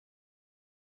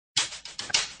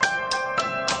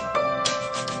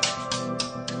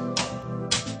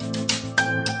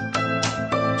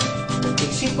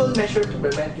simple measure to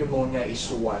prevent pneumonia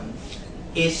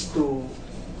is to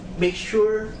make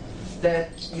sure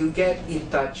that you get in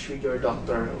touch with your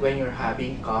doctor when you're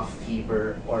having cough,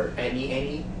 fever, or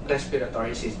any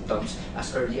respiratory symptoms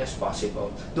as early as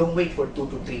possible. Don't wait for 2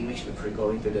 to 3 weeks before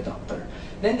going to the doctor.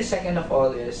 Then the second of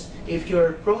all is, if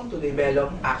you're prone to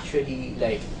develop actually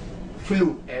like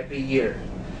flu every year,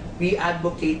 we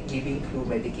advocate giving flu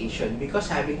medication, because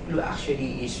having flu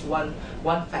actually is one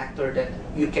factor that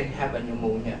you can have a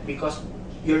pneumonia, because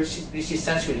your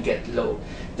resistance will get low.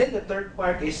 Then the third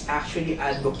part is actually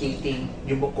advocating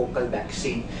pneumococcal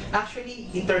vaccine. Actually,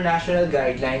 international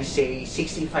guidelines say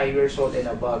 65 years old and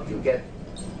above, you get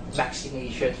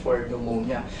vaccination for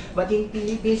pneumonia. But in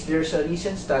Philippines, there's a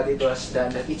recent study that was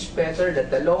done that it's better that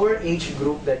the lower age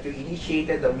group that you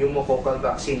initiated the pneumococcal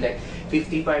vaccine, like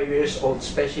 55 years old,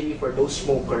 especially for those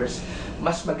smokers,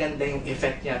 mas maganda yung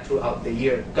effect niya throughout the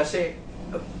year. Kasi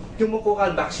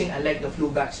pneumococcal vaccine, unlike the flu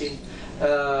vaccine,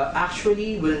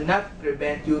 actually will not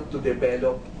prevent you to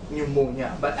develop pneumonia.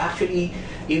 But actually,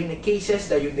 in the cases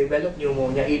that you develop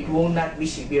pneumonia, it will not be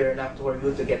severe enough for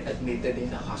you to get admitted in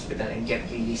the hospital and get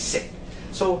really sick.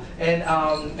 So,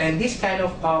 and this kind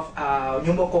of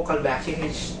pneumococcal vaccine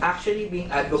is actually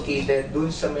being advocated dun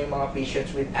sa may mga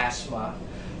patients with asthma,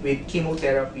 with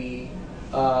chemotherapy,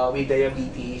 with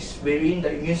diabetes, wherein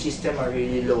the immune system are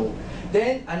really low.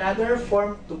 Then, another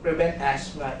form to prevent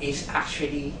asthma is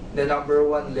actually, the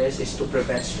 #1 list is to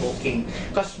prevent smoking.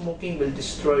 Because smoking will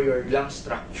destroy your lung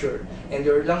structure. And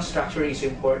your lung structure is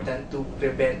important to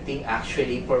preventing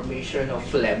actually formation of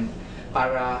phlegm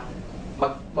para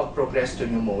mag-progress to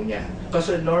pneumonia.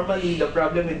 Because normally, the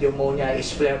problem with pneumonia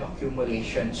is phlegm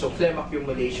accumulation. So, phlegm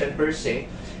accumulation per se,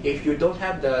 if you don't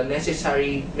have the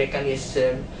necessary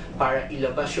mechanism para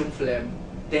ilabas yung phlegm,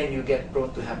 then you get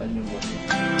prone to have a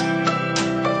pneumonia.